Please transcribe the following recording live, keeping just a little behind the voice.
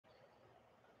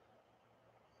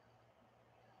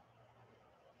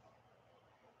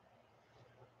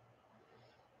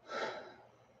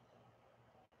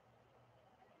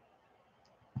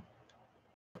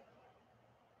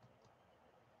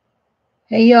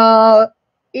Hey y'all,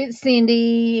 it's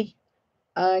Cindy.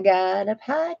 I got a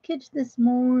package this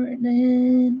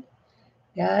morning.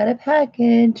 Got a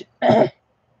package. Hey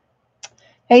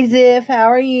Ziff, how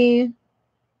are you?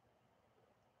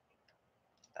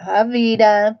 Hi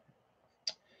Vita.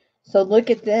 So look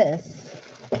at this.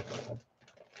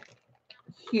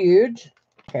 Huge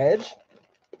package.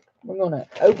 We're gonna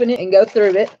open it and go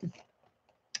through it.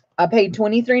 I paid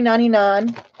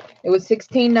 $23.99. It was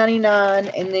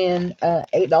 $16.99 and then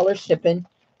 $8 shipping.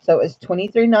 So it's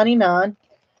 $23.99.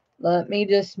 Let me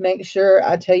just make sure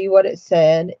I tell you what it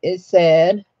said. It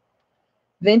said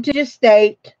Vintage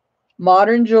Estate,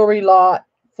 Modern Jewelry Lot,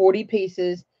 40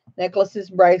 pieces,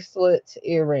 necklaces, bracelets,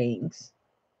 earrings.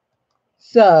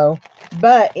 So,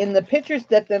 but in the pictures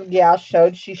that the gal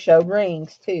showed, she showed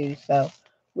rings too. So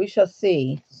we shall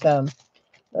see. So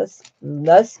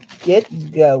let's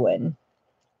get going.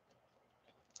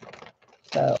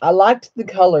 So I liked the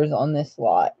colors on this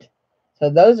lot. So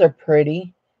those are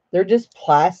pretty. They're just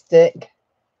plastic,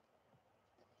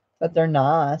 but they're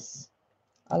nice.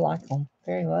 I like them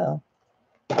very well.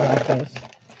 I like those.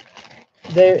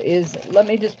 There is, let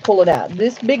me just pull it out.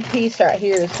 This big piece right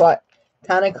here is what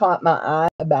kind of caught my eye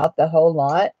about the whole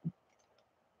lot.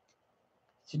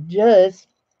 It's just,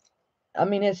 I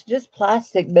mean, it's just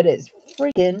plastic, but it's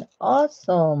freaking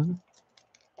awesome.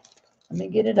 Let me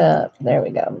get it up. There we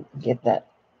go. Get that.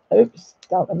 Oops,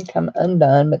 that one come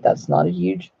undone, but that's not a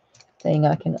huge thing.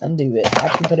 I can undo it. I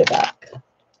can put it back.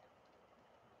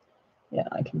 Yeah,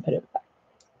 I can put it back.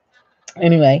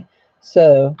 Anyway,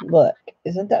 so look,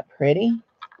 isn't that pretty?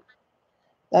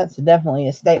 That's definitely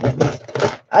a statement.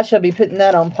 I shall be putting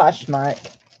that on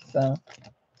Poshmark. So,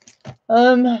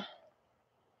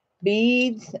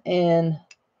 beads and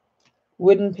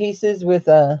wooden pieces with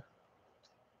a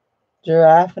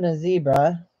giraffe and a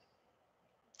zebra.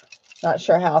 Not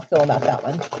sure how I feel about that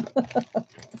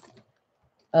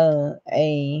one.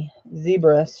 A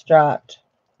zebra striped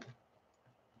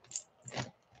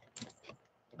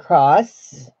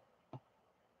cross.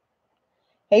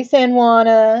 Hey,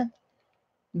 Sanwana,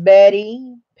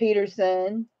 Betty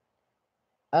Peterson,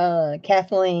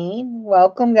 Kathleen.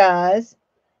 Welcome, guys.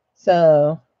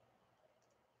 So,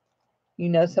 you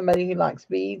know somebody who likes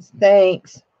beads?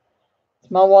 Thanks.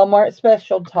 It's my Walmart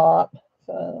special top.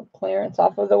 So, clearance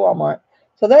off of the Walmart.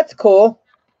 So, that's cool.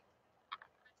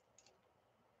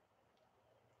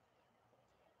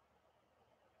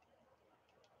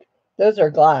 Those are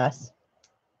glass.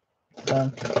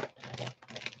 So,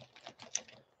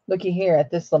 looky here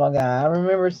at this little guy. I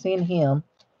remember seeing him.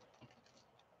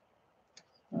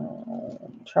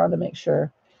 Trying to make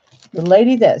sure. The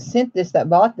lady that sent this, that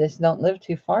bought this, don't live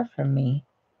too far from me.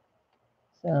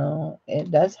 So,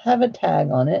 it does have a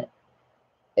tag on it.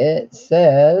 It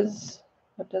says,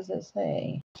 what does it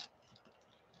say?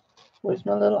 Where's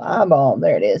my little eyeball?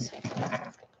 There it is.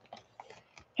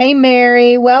 Hey,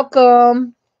 Mary,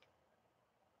 welcome.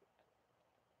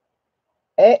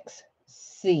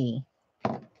 XC.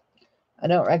 I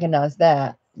don't recognize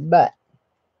that, but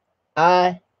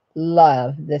I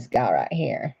love this guy right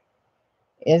here.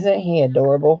 Isn't he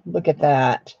adorable? Look at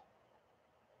that.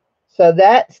 So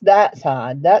that's that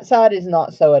side. That side is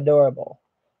not so adorable.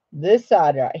 This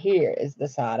side right here is the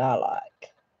side I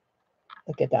like.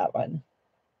 Look at that one.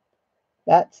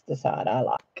 That's the side I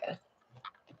like.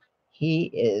 He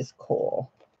is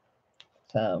cool.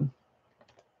 So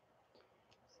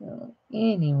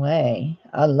anyway,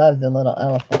 I love the little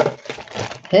elephant.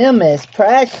 Him is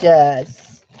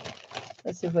precious.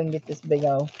 Let's see if we can get this big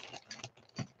old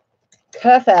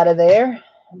cuff out of there.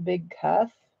 Big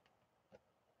cuff.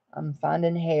 I'm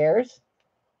finding hairs.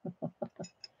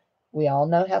 We all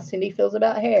know how Cindy feels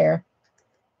about hair.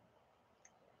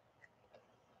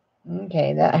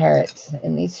 Okay, that hurts.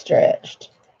 And he's stretched.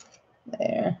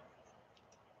 There.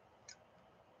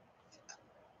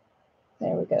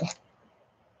 There we go.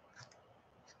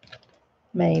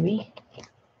 Maybe.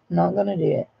 Not going to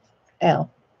do it. Ow.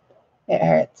 It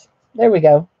hurts. There we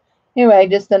go. Anyway,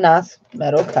 just a nice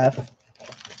metal cuff.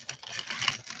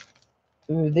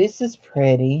 Ooh, this is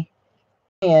pretty.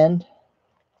 And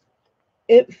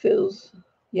it feels,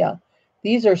 yeah.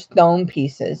 These are stone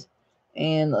pieces.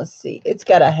 And let's see. It's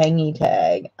got a hangy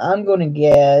tag. I'm going to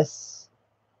guess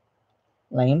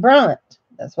Lane Bryant.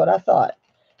 That's what I thought.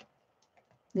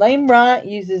 Lane Bryant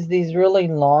uses these really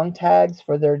long tags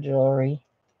for their jewelry.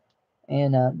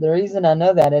 And the reason I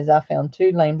know that is I found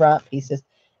 2 Lane Bryant pieces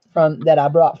that I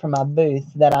brought from my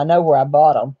booth that I know where I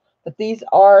bought them. But these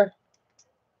are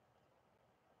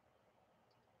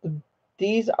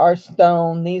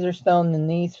stone. These are stone, and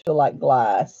these feel like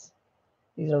glass.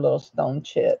 These are little stone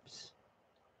chips.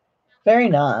 Very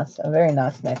nice. A very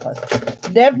nice necklace.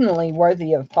 Definitely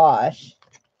worthy of Posh.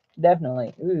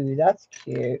 Definitely. Ooh, that's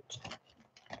cute.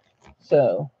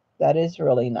 So, that is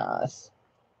really nice.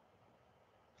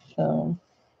 So,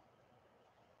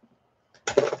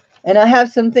 and I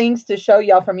have some things to show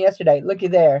y'all from yesterday. Looky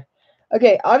there.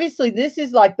 Okay, obviously this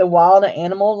is like the wild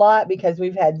animal lot because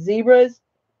we've had zebras,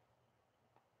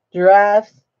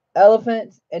 giraffes,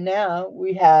 elephants, and now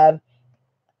we have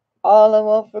all I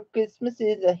want for Christmas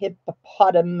is a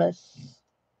hippopotamus.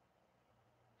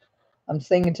 I'm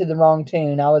singing to the wrong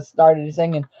tune. I was started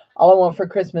singing all I want for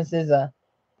Christmas is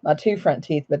my two front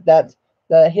teeth, but that's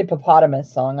the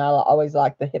hippopotamus song. I always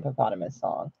like the hippopotamus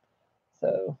song.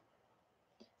 So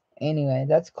anyway,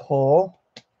 that's cool.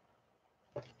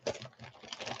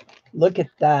 Look at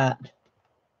that.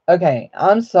 Okay,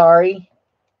 I'm sorry,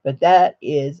 but that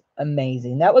is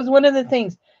amazing. That was one of the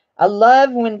things. I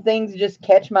love when things just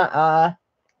catch my eye.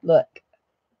 Look,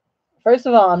 first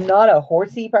of all, I'm not a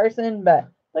horsey person, but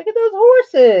look at those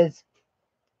horses.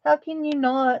 How can you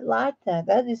not like that?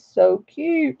 That is so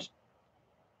cute.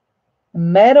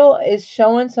 Metal is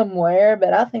showing some wear,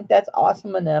 but I think that's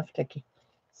awesome enough to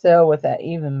sell with that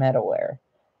even metal wear.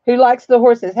 Who likes the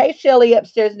horses? Hey, Shelly,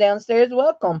 upstairs, downstairs,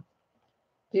 welcome.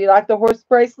 Do you like the horse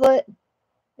bracelet?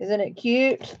 Isn't it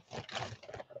cute?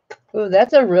 Ooh,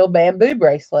 that's a real bamboo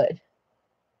bracelet.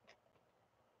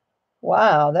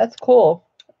 Wow, that's cool.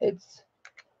 It's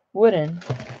wooden.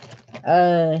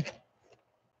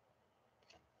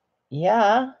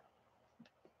 Yeah.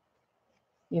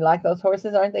 You like those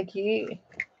horses? Aren't they cute?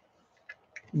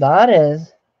 That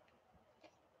is,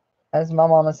 as my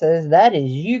mama says, that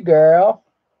is you, girl.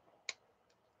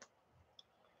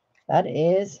 That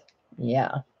is,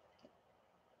 yeah.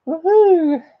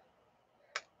 Woohoo!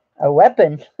 A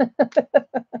weapon.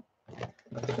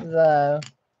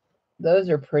 Those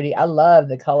are pretty. I love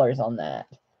the colors on that.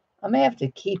 I may have to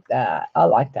keep that. I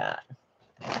like that.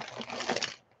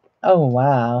 Oh,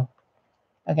 wow.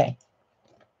 Okay.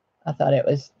 I thought it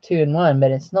was 2 in 1,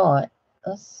 but it's not.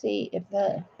 Let's see if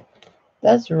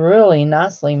that's really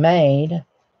nicely made.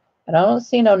 And I don't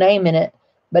see no name in it,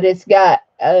 but it's got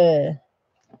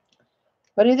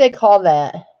what do they call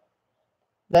that?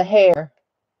 The hair,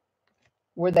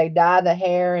 where they dye the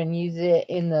hair and use it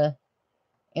in the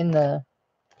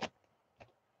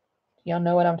y'all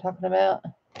know what I'm talking about?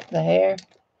 The hair.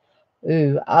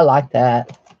 Ooh, I like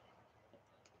that.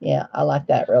 Yeah, I like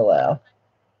that real well.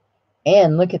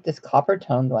 And look at this copper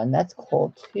toned one. That's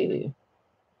cool too.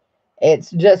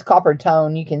 It's just copper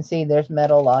tone. You can see there's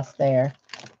metal lost there.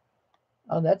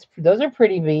 Oh, those are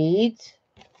pretty beads.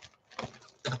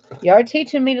 You are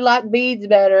teaching me to like beads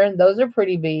better. Those are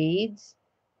pretty beads.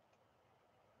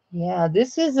 Yeah,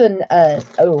 this is this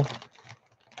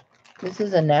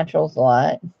is a natural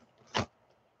lot.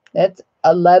 That's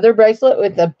a leather bracelet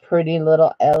with a pretty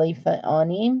little elephant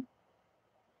on him.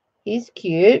 He's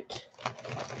cute.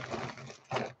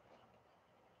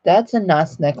 That's a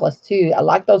nice necklace too. I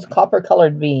like those copper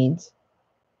colored beads.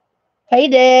 Hey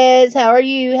Des, how are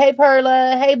you? Hey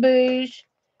Perla, hey Boosh,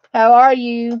 how are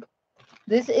you?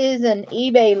 This is an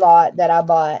eBay lot that I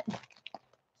bought.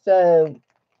 So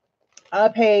I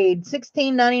paid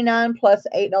 $16.99 plus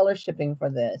 $8 shipping for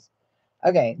this.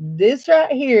 Okay, this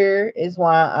right here is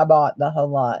why I bought the whole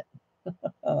lot.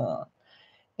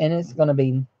 And it's going to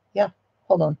be, yeah,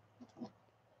 hold on.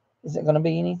 Is it going to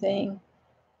be anything?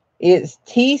 It's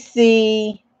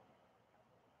TC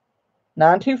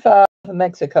 925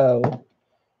 Mexico.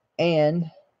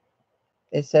 And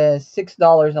it says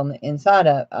 $6 on the inside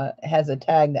of it has a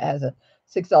tag that has a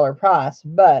 $6 price,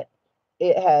 but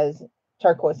it has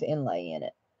turquoise inlay in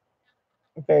it.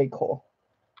 Very cool.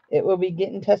 It will be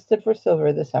getting tested for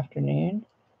silver this afternoon.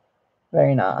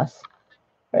 Very nice.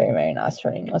 Very, very nice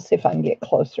ring. Let's see if I can get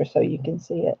closer so you can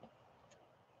see it.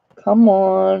 Come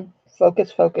on. Focus,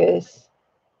 focus.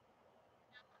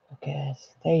 Focus.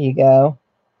 There you go.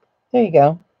 There you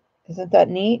go. Isn't that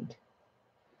neat?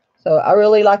 So I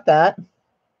really like that.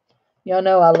 Y'all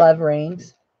know I love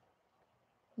rings.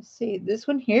 Let's see. This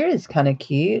one here is kind of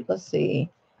cute. Let's see.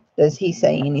 Does he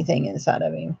say anything inside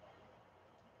of him?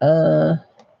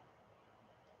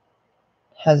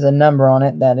 Has a number on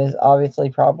it that is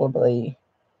obviously probably,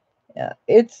 yeah,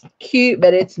 it's cute,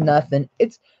 but it's nothing.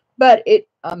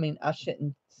 I mean, I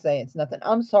shouldn't say it's nothing.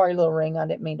 I'm sorry, little ring. I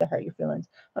didn't mean to hurt your feelings.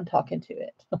 I'm talking to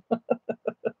it.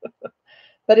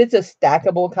 But it's a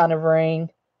stackable kind of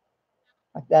ring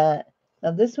like that.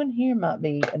 Now, this one here might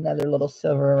be another little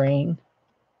silver ring.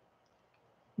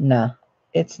 No,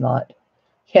 it's not.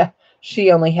 Yeah,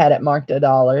 she only had it marked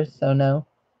 $1, so no.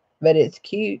 But it's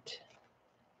cute.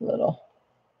 Little.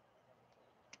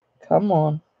 Come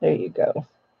on. There you go.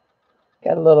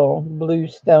 Got a little blue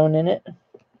stone in it.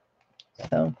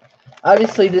 So,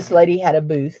 obviously this lady had a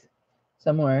booth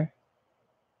somewhere.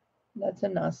 That's a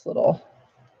nice little...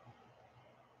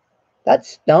 That's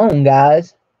stone,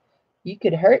 guys. You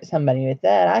could hurt somebody with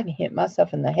that. I can hit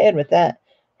myself in the head with that.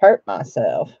 Hurt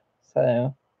myself.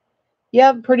 So,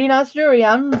 yeah, pretty nice jewelry.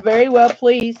 I'm very well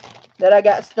pleased that I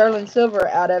got sterling silver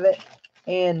out of it.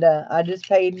 And I just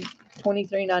paid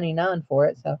 $23.99 for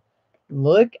it. So,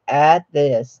 look at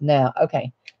this. Now,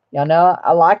 okay. Y'all know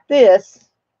I like this.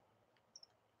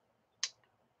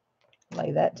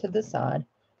 Lay that to the side.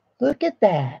 Look at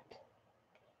that.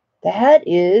 That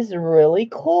is really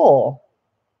cool.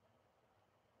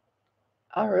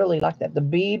 I really like that. The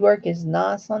beadwork is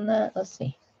nice on that. Let's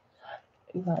see.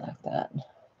 Ooh, I like that.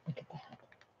 Look at that.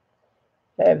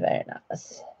 Very, very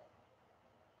nice.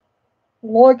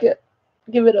 Look at,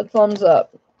 give it a thumbs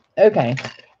up. Okay.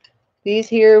 These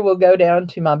here will go down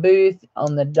to my booth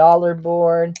on the dollar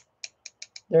board.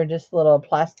 They're just little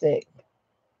plastic.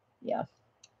 Yeah.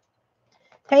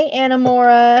 Hey,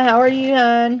 Anamora. How are you,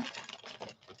 hon?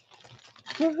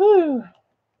 Woohoo.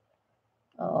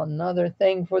 Oh, another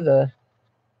thing for the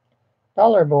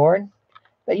dollar board.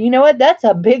 But you know what? That's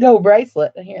a big old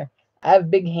bracelet. Here, I have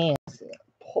big hands.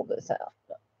 Pull this out.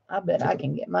 I bet I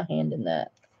can get my hand in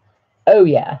that. Oh,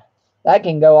 yeah. That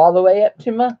can go all the way up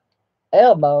to my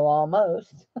elbow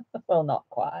almost. Well, not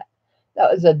quite.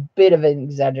 That was a bit of an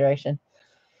exaggeration.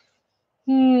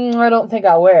 I don't think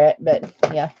I'll wear it, but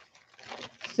yeah.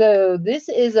 So this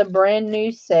is a brand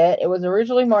new set. It was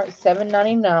originally marked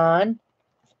 $7.99.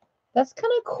 That's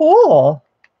kind of cool.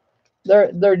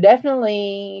 They're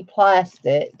definitely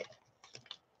plastic. It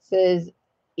says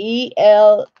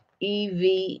ELEVE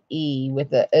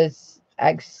with a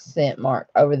accent mark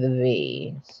over the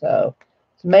V. So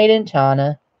it's made in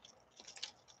China.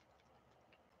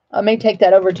 I may take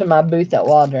that over to my booth at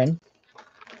Waldron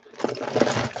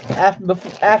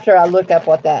after I look up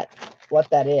what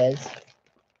that is.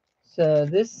 So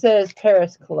this says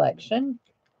Paris collection.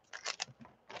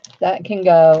 That can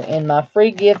go in my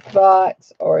free gift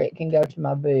box or it can go to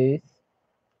my booth.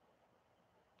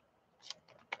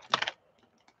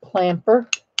 Clamper.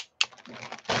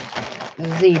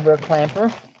 Zebra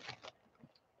clamper.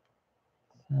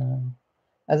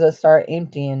 As I start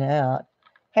emptying out.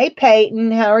 Hey,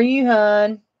 Peyton. How are you,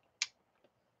 hon?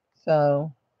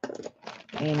 So,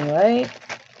 anyway.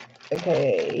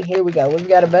 Okay, here we go. We've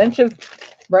got a bunch of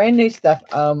brand new stuff.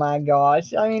 Oh, my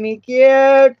gosh. Ain't he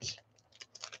cute?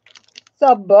 It's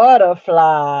a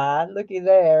butterfly. Looky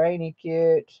there. Ain't he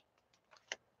cute?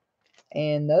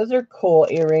 And those are cool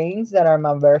earrings that are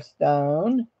my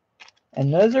birthstone.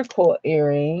 And those are cool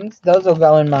earrings. Those will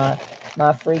go in my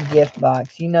free gift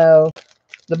box. You know,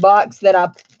 the box that I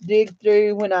dig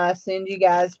through when I send you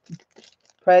guys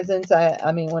presents.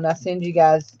 I mean, when I send you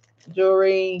guys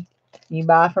jewelry, you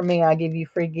buy from me, I give you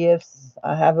free gifts.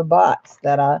 I have a box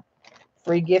that I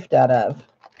free gift out of.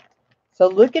 So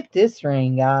look at this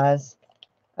ring, guys.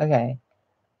 Okay.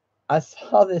 I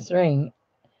saw this ring.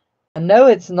 I know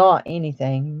it's not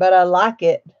anything, but I like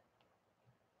it.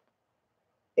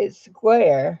 It's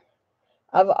square.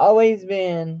 I've always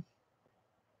been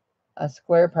a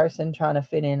square person trying to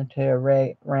fit into a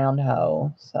round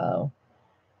hole. So,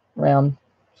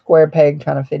 square peg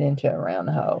trying to fit into a round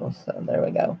hole. So, there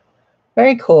we go.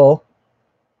 Very cool.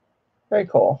 Very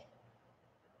cool.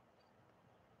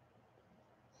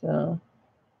 So,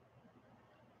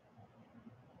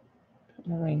 put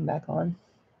my ring back on.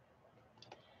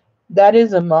 That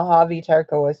is a Mojave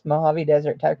turquoise, Mojave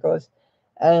Desert turquoise.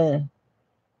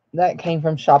 That came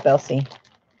from Shop LC.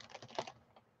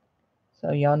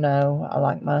 So, y'all know I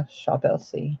like my Shop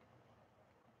LC.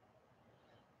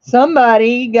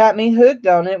 Somebody got me hooked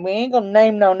on it. We ain't going to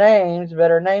name no names,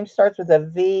 but her name starts with a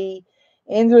V,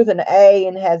 ends with an A,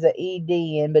 and has an ED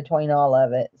in between all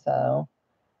of it. So,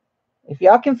 if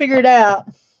y'all can figure it out.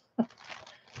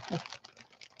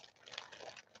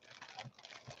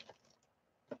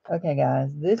 Okay, guys.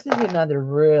 This is another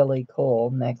really cool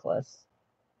necklace.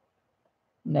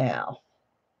 Now,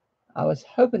 I was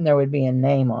hoping there would be a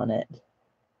name on it.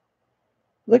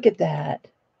 Look at that.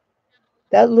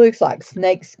 That looks like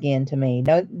snake skin to me.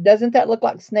 No, doesn't that look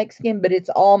like snake skin? But it's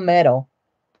all metal.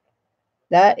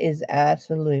 That is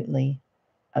absolutely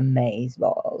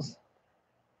amazeballs.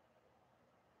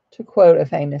 To quote a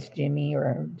famous Jimmy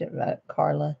or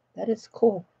Carla, that is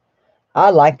cool. I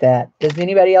like that. Does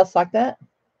anybody else like that?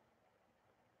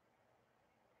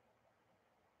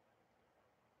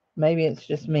 Maybe it's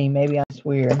just me. Maybe I'm just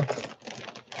weird.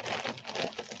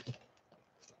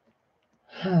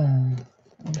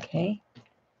 Okay.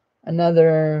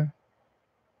 Another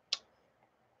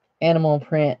animal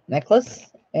print necklace.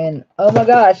 And oh my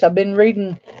gosh, I've been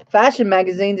reading fashion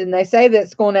magazines and they say that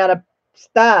it's going out of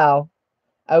style.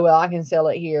 Oh well, I can sell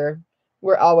it here.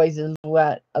 We're always a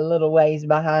little ways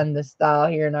behind the style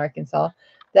here in Arkansas.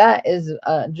 That is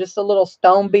just a little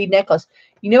stone bead necklace.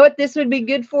 You know what this would be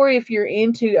good for if you're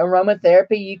into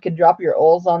aromatherapy? You could drop your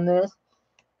oils on this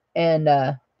and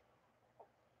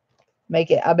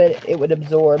make it. I bet it would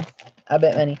absorb. I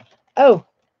bet money. Oh,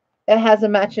 it has a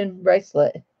matching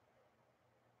bracelet.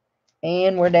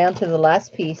 And we're down to the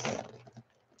last piece.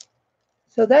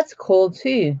 So that's cool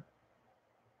too.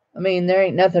 I mean, there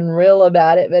ain't nothing real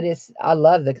about it, but I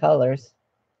love the colors.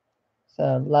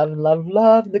 So love, love,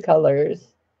 love the colors.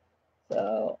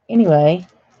 So anyway,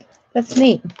 that's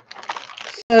neat.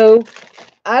 So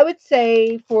I would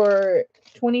say for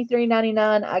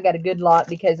 $23.99, I got a good lot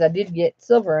because I did get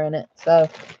silver in it. So,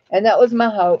 and that was my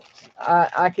hope.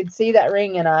 I could see that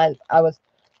ring, and I was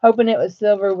hoping it was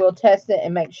silver. We'll test it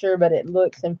and make sure, but it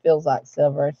looks and feels like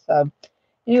silver. So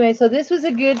anyway, so this was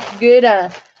a good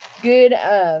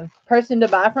person to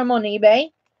buy from on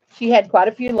eBay. She had quite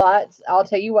a few lots. I'll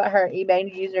tell you what her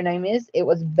eBay username is. It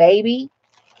was baby.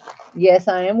 Yes,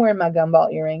 I am wearing my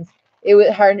gumball earrings. It was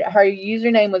her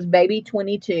username was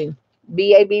baby22.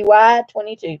 BABY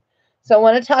 22. So I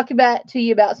want to talk to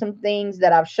you about some things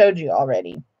that I've showed you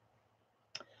already.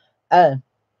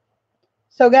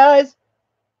 So guys,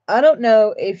 I don't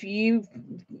know if you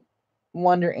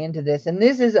wander into this, and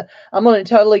this is I'm going to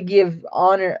totally give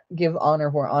honor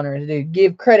where honor is due,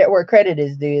 give credit where credit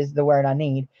is due is the word I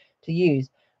need to use.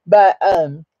 But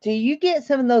do you get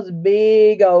some of those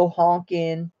big old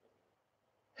honking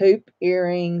hoop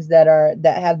earrings that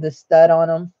have the stud on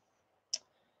them?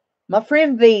 My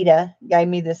friend Vita gave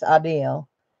me this idea.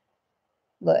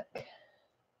 Look,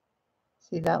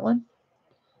 see that one?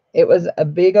 It was a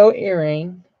big old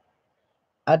earring.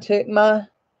 I took my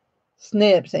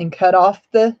snips and cut off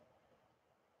the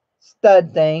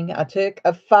stud thing. I took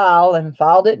a file and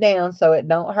filed it down so it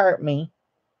don't hurt me,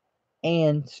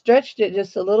 and stretched it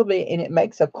just a little bit, and it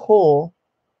makes a cool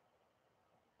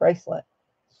bracelet.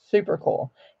 Super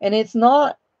cool. And it's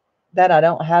not that I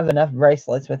don't have enough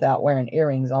bracelets without wearing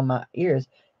earrings on my ears.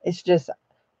 It's just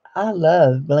I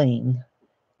love bling,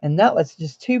 and that was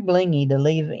just too blingy to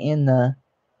leave in the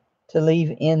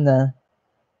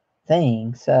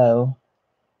thing. So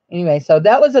anyway, so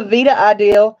that was a Vita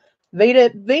ideal.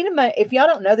 Vita, if y'all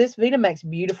don't know this, Vita makes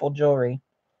beautiful jewelry.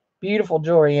 Beautiful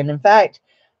jewelry. And in fact,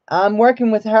 I'm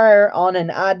working with her on an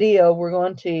idea.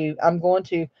 I'm going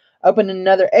to open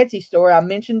another Etsy store. I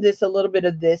mentioned this a little bit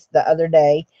of this the other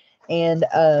day. And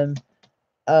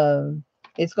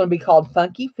it's going to be called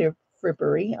Funky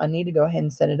Frippery. I need to go ahead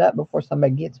and set it up before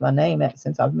somebody gets my name out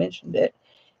since I've mentioned it.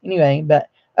 Anyway, but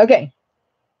okay.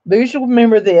 Booge will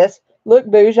remember this. Look,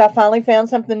 Booge, I finally found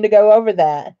something to go over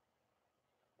that.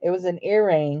 It was an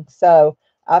earring. So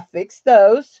I fixed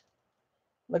those.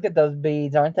 Look at those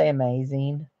beads. Aren't they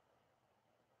amazing?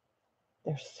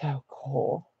 They're so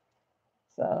cool.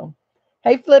 So,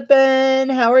 hey, Flippin',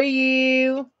 how are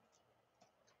you?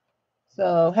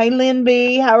 So, hey, Lynn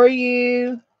B, how are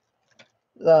you?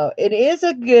 So, it is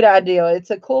a good idea.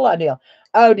 It's a cool idea.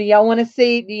 Oh, do y'all want to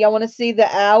see? Do y'all want to see the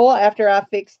owl after I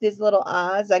fixed his little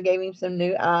eyes? I gave him some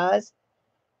new eyes.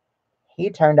 He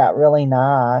turned out really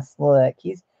nice. Look,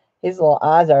 his little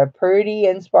eyes are pretty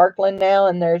and sparkling now,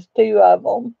 and there's two of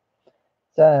them.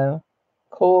 So,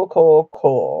 cool, cool,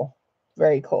 cool.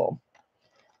 Very cool.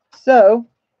 So,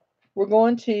 I'm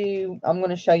going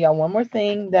to show y'all one more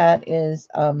thing that is,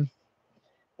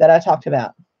 that I talked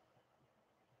about.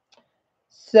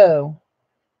 So,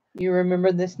 you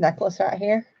remember this necklace right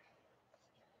here?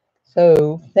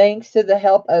 So, thanks to the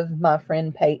help of my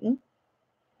friend Peyton,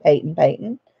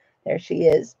 there she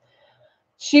is.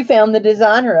 She found the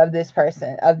designer of this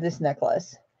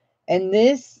necklace. And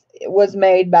this was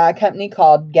made by a company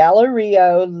called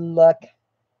Galleria Lacano.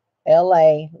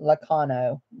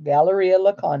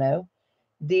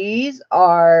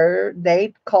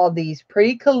 They call these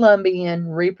pre-Columbian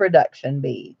reproduction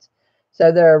beads.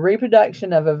 So they're a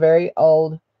reproduction of a very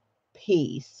old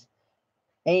piece.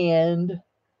 And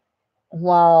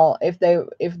while if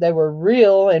they were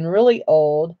real and really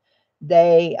old,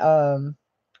 they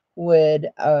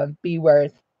would be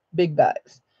worth big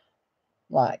bucks.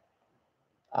 Like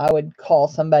I would call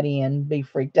somebody and be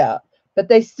freaked out. But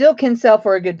they still can sell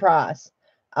for a good price.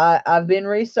 I've been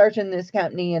researching this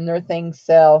company, and their things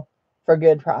sell for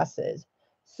good prices.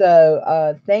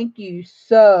 So thank you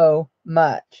so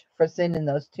much for sending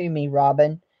those to me,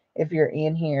 Robin, if you're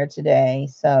in here today.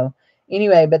 So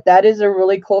anyway, but that is a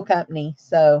really cool company.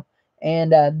 So,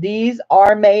 and these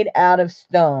are made out of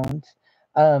stones.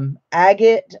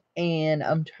 Agate, and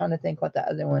I'm trying to think what the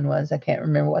other one was. I can't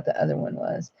remember what the other one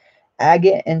was.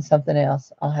 Agate and something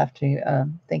else. I'll have to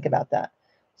think about that.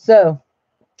 So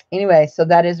anyway, so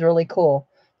that is really cool.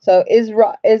 So is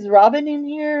Robin in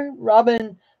here?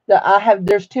 Robin,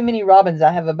 there's too many Robins.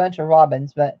 I have a bunch of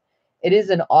Robins, but it is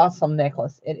an awesome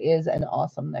necklace. It is an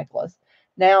awesome necklace.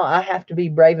 Now I have to be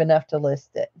brave enough to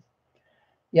list it.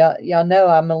 Y'all know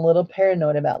I'm a little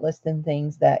paranoid about listing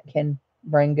things that can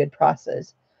bring good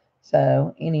prices.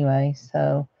 So anyway,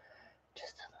 so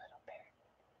just a little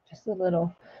bit, just a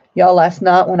little. Y'all, last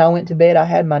night when I went to bed, I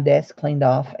had my desk cleaned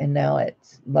off, and now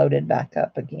it's loaded back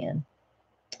up again.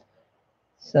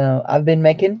 So I've been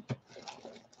making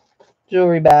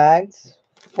jewelry bags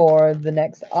for the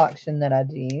next auction that I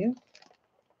do.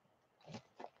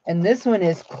 And this one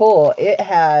is cool. It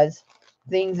has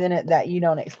things in it that you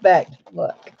don't expect.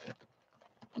 Look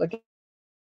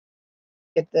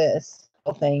at this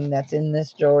thing that's in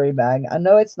this jewelry bag. I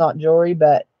know it's not jewelry,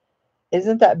 but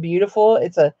isn't that beautiful?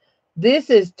 This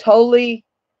is totally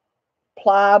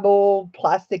pliable,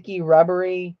 plasticky,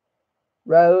 rubbery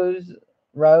rose,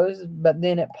 but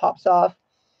then it pops off.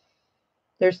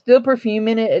 There's still perfume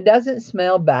in it. It doesn't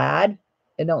smell bad.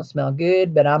 It don't smell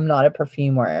good, but I'm not a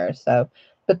perfume wearer, so.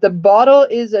 But the bottle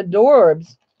is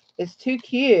adorbs. It's too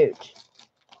cute.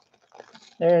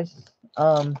 There's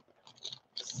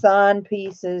sign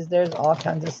pieces. There's all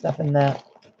kinds of stuff in that.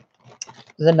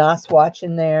 There's a nice watch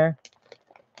in there.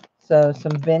 So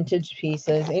some vintage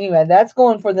pieces. Anyway, that's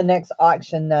going for the next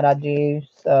auction that I do.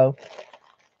 So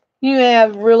you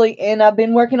have really, and I've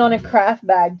been working on a craft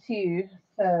bag too.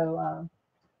 So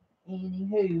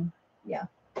anywho, yeah.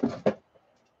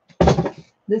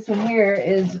 This one here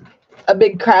is a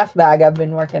big craft bag I've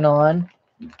been working on.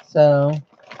 So,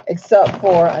 except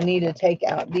for I need to take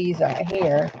out these right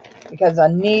here because I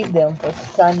need them for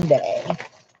Sunday.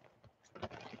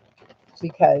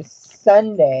 Because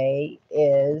Sunday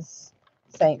is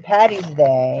St. Patty's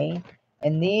Day,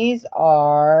 and these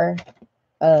are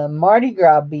Mardi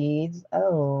Gras beads.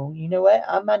 Oh, you know what?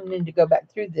 I might need to go back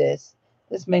through this.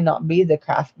 This may not be the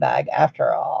craft bag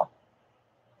after all.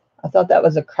 I thought that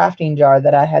was a crafting jar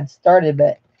that I had started,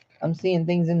 but I'm seeing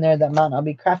things in there that might not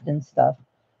be crafting stuff.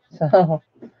 So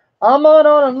I'm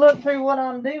on to look through what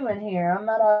I'm doing here. I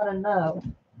might ought to know.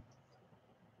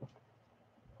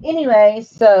 Anyway,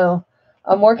 so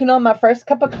I'm working on my first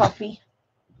cup of coffee.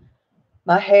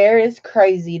 My hair is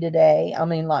crazy today. I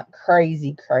mean, like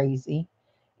crazy, crazy.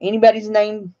 Anybody's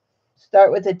name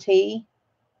start with a T?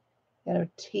 Got a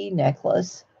T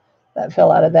necklace that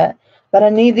fell out of that. But I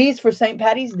need these for St.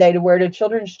 Patty's Day to wear to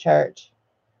children's church.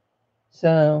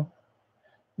 So,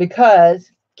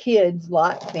 because kids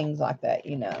like things like that,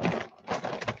 you know.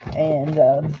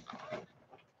 And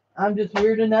I'm just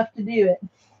weird enough to do it.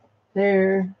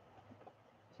 There,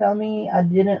 tell me I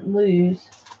didn't lose.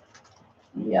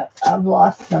 Yep, I've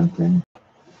lost something.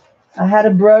 I had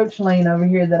a brooch laying over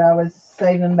here that I was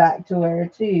saving back to wear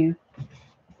too.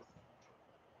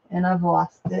 And I've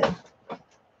lost it.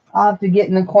 I'll have to get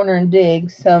in the corner and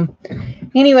dig. So,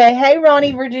 anyway, hey,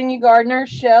 Ronnie, Virginia Gardner,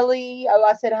 Shelly. Oh,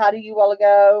 I said hi to you a while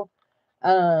ago.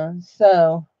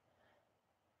 So,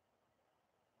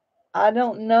 I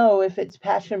don't know if it's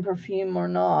passion perfume or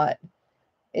not.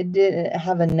 It didn't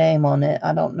have a name on it.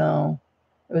 I don't know.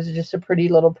 It was just a pretty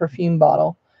little perfume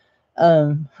bottle.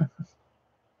 I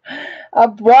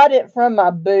brought it from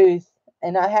my booth,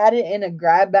 and I had it in a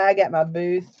grab bag at my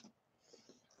booth.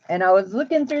 And I was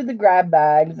looking through the grab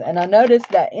bags, and I noticed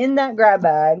that in that grab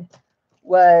bag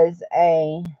was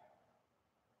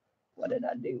what did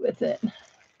I do with it?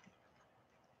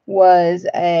 Was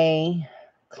a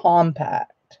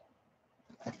compact.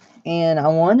 And I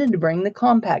wanted to bring the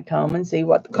compact home and see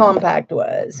what the compact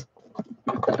was.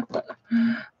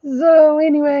 So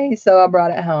anyway, so I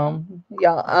brought it home.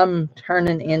 Y'all, I'm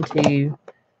turning into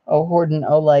a hoarding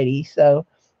old lady. So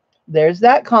there's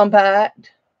that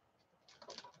compact.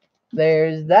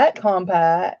 There's that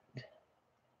compact.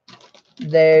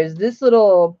 There's this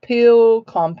little pill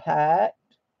compact.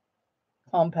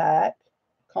 Compact.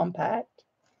 I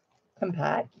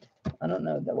don't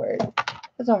know the word.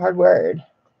 That's a hard word.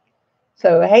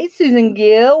 So, hey, Susan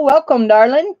Gill. Welcome,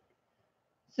 darling.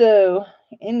 So,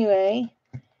 anyway.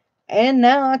 And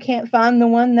now I can't find the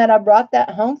one that I brought that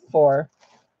home for.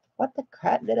 What the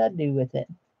crap did I do with it?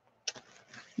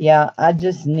 Yeah, I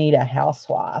just need a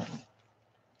housewife.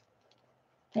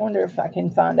 I wonder if I can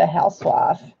find a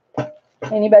housewife.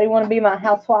 Anybody want to be my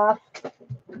housewife?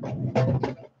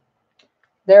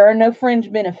 There are no fringe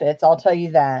benefits, I'll tell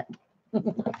you that.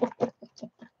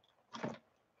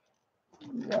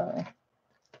 So.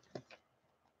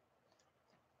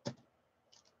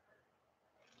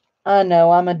 I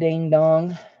know I'm a ding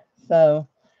dong. So,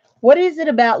 what is it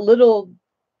about little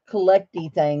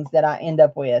collecty things that I end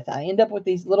up with? I end up with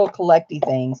these little collecty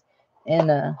things,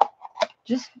 and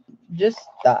just just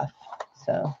stuff.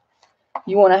 So,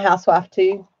 you want a housewife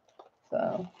too?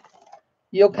 So,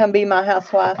 you'll come be my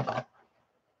housewife.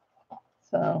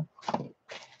 So,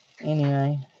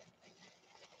 anyway,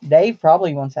 Dave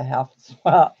probably wants a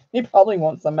housewife. He probably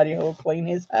wants somebody who will clean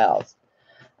his house.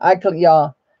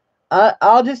 Y'all.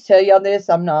 I'll just tell y'all this.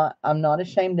 I'm not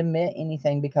ashamed to admit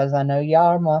anything because I know y'all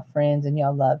are my friends and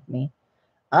y'all love me.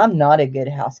 I'm not a good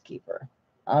housekeeper.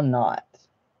 I'm not.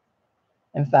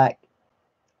 In fact,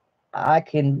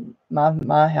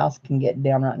 my house can get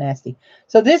downright nasty.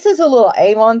 So this is a little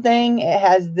Avon thing. It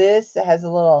has this. It has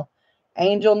a little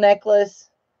angel necklace,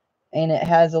 and it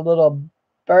has a little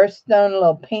birthstone, a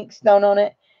little pink stone on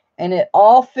it, and it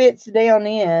all fits down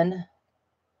in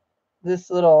this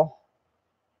little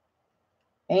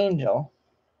angel.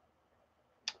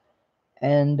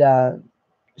 And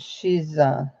she's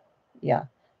yeah,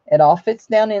 it all fits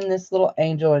down in this little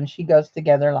angel, and she goes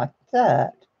together like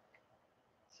that.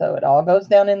 So it all goes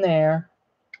down in there,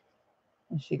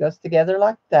 and she goes together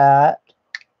like that.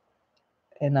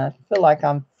 And I feel like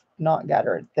I'm not got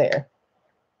her there,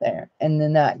 and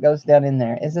then that goes down in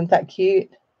there. Isn't that cute?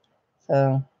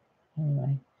 So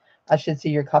anyway, I should see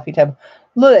your coffee table.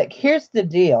 Look, here's the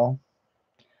deal.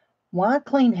 Why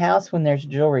clean house when there's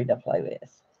jewelry to play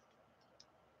with?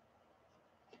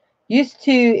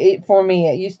 For me,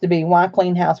 it used to be why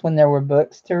clean house when there were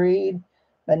books to read.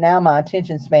 But now my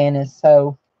attention span is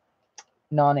so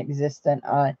non-existent.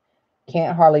 I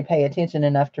can't hardly pay attention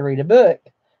enough to read a book.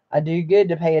 I do good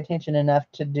to pay attention enough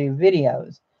to do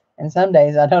videos. And some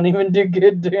days I don't even do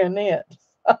good doing it.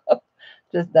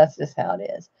 So that's just how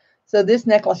it is. So this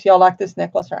necklace, y'all like this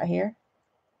necklace right here?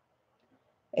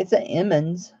 It's an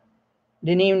Emmons.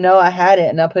 Didn't even know I had it,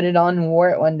 and I put it on and wore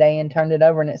it one day and turned it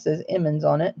over, and it says Emmons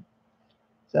on it.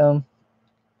 So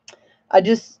I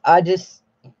just,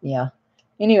 yeah.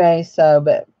 Anyway, so,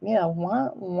 but yeah,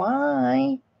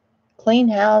 why clean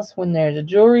house when there's a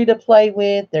jewelry to play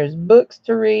with, there's books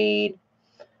to read,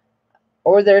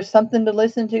 or there's something to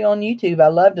listen to on YouTube? I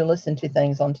love to listen to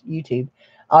things on YouTube.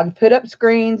 I'll put up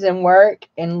screens and work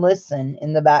and listen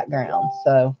in the background.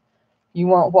 So, you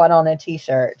want what on a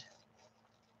t-shirt?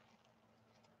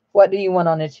 What do you want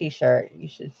on a t-shirt? You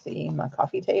should see my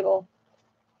coffee table.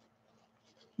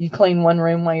 You clean one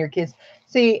room while your kids.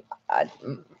 See,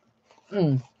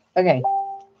 okay.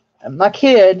 My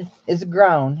kid is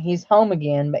grown. He's home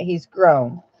again, but he's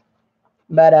grown.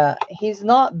 But he's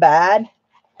not bad.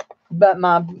 But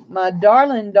my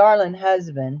darling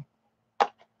husband,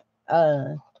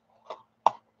 uh,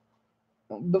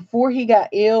 before he got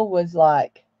ill, was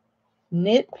like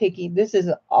nitpicky. This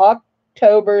is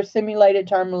October simulated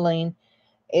tourmaline.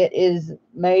 It is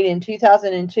made in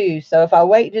 2002. So if I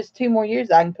wait just 2 more years,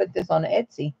 I can put this on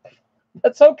Etsy.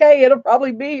 That's okay. It'll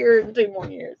probably be here in 2 more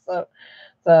years. So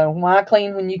why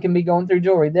clean when you can be going through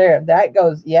jewelry? There, that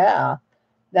goes. Yeah,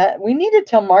 that we need to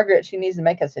tell Margaret she needs to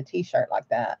make us a T-shirt like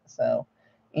that. So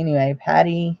anyway,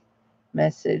 Patty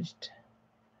messaged.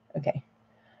 Okay.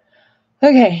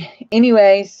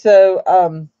 Anyway,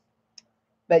 so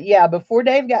but yeah, before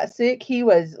Dave got sick, he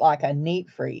was like a neat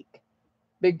freak,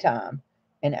 big time.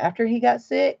 And after he got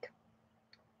sick,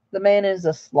 the man is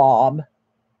a slob.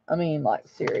 I mean, like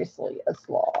seriously, a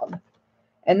slob.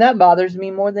 And that bothers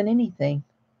me more than anything.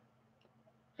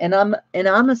 And I'm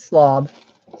a slob.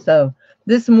 So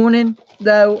this morning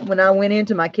though, when I went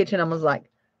into my kitchen, I was like,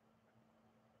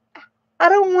 I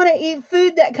don't want to eat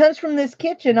food that comes from this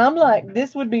kitchen. I'm like,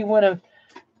 this would be one of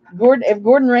Gordon. If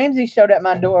Gordon Ramsay showed at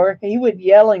my door, he would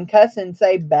yell and cuss and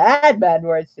say bad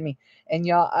words to me. And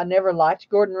y'all, I never liked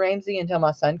Gordon Ramsay until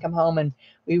my son come home and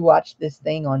we watched this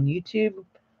thing on YouTube.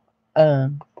 I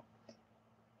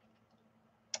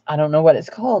don't know what it's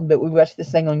called, but we watched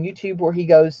this thing on YouTube where he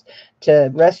goes to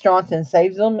restaurants and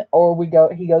saves them, or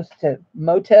he goes to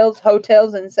motels,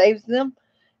 hotels, and saves them.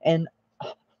 And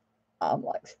I'm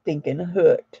like stinking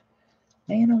hooked.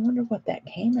 Man, I wonder what that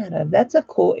came out of. That's a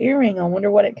cool earring. I wonder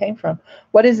what it came from.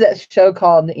 What is that show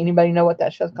called? Anybody know what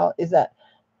that show's called? Is that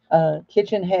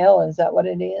Kitchen Hell? Is that what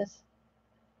it is?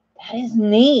 That is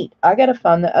neat. I gotta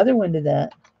find the other one to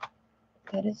that.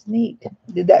 That is neat.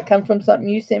 Did that come from something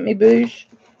you sent me, Boosh?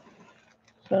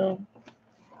 So,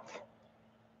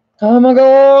 oh my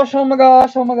gosh, oh my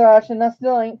gosh, oh my gosh, and I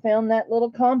still ain't found that little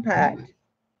compact.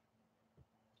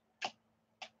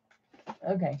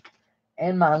 Okay.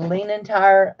 And my leaning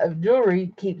tire of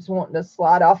jewelry keeps wanting to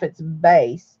slide off its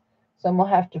base. So I'm going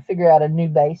to have to figure out a new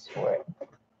base for it.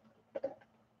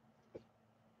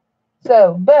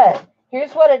 So, but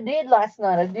here's what I did last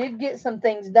night. I did get some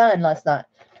things done last night.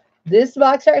 This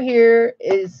box right here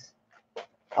is,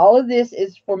 all of this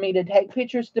is for me to take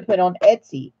pictures to put on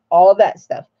Etsy. All of that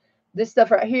stuff. This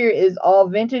stuff right here is all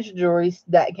vintage jewelry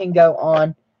that can go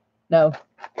on, no,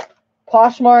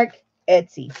 Poshmark,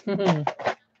 Etsy.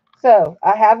 So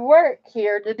I have work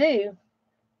here to do.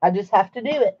 I just have to do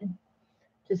it.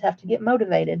 Just have to get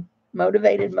motivated.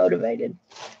 Motivated.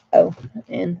 Oh,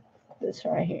 and this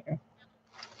right here.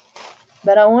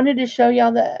 But I wanted to show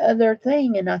y'all the other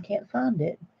thing, and I can't find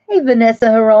it. Hey, Vanessa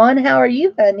Haran, how are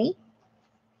you, honey?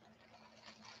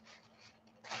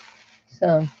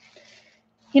 So,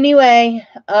 anyway,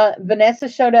 Vanessa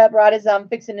showed up right as I'm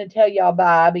fixing to tell y'all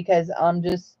bye because I'm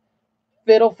just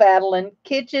fiddle-faddling.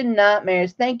 Kitchen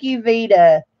nightmares. Thank you,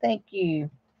 Vita. Thank you.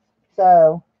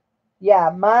 So,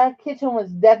 yeah, my kitchen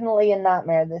was definitely a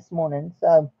nightmare this morning.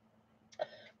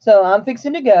 So I'm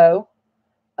fixing to go.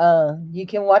 You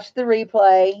can watch the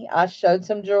replay. I showed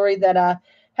some jewelry that I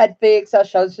had fixed. I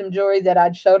showed some jewelry that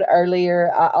I'd showed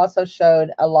earlier. I also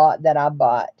showed a lot that I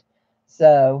bought.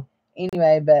 So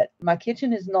anyway, but my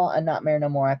kitchen is not a nightmare no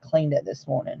more. I cleaned it this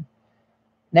morning.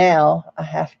 Now I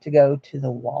have to go to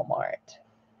the Walmart.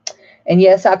 And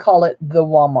yes, I call it the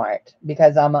Walmart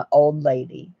because I'm an old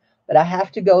lady. But I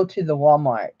have to go to the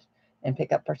Walmart and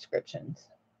pick up prescriptions.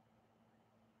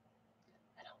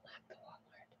 I don't like the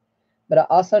Walmart. But I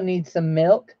also need some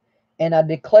milk. And I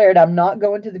declared I'm not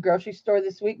going to the grocery store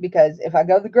this week because if I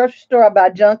go to the grocery store, I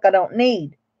buy junk I don't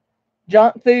need.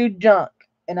 Junk food, junk.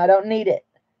 And I don't need it.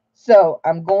 So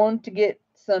I'm going to get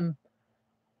some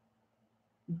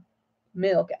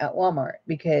milk at Walmart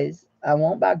because I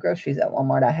won't buy groceries at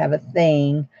Walmart. I have a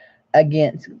thing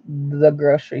against the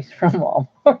groceries from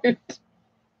Walmart.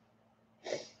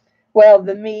 Well,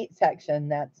 the meat section,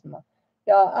 that's my...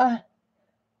 Y'all,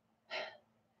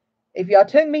 if y'all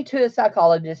took me to a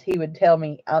psychologist, he would tell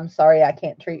me, I'm sorry I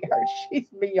can't treat her. She's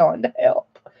beyond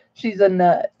help. She's a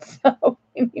nut. So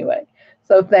anyway,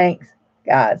 so thanks,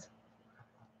 guys.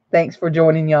 Thanks for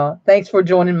joining y'all. Thanks for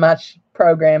joining my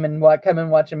program and coming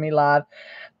watching me live.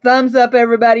 Thumbs up,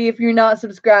 everybody. If you're not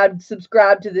subscribed,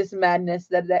 subscribe to this madness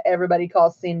that everybody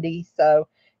calls Cindy. So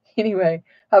anyway,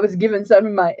 I was given some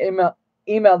of my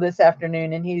email this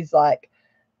afternoon, and he's like,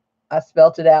 I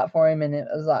spelt it out for him, and it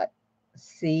was like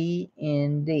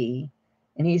CND.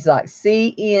 And he's like,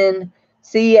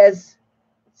 C as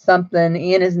something,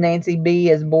 N as Nancy,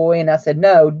 B as boy. And I said,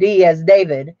 no, D as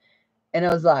David. And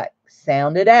I was like,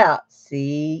 sound it out.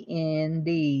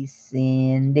 CND,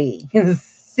 Cindy.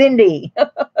 Cindy.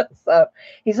 So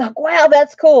he's like, wow,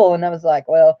 that's cool. And I was like,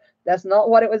 well, that's not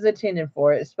what it was intended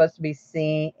for. It's supposed to be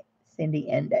Cindy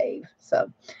and Dave.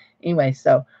 So anyway,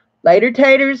 so later,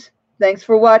 taters. Thanks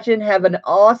for watching. Have an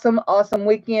awesome, awesome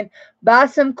weekend. Buy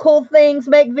some cool things,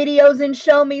 make videos, and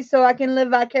show me so I can live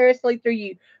vicariously through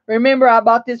you. Remember, I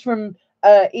bought this from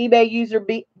eBay user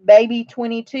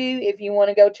Baby22. If you want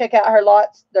to go check out her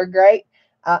lots, they're great.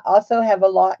 I also have a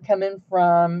lot coming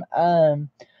from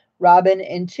Robin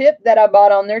and Chip that I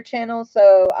bought on their channel.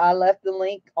 So I left the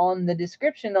link on the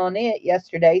description on it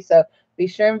yesterday. So be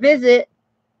sure and visit.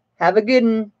 Have a good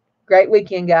one. Great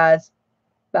weekend, guys.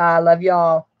 Bye. Love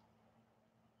y'all.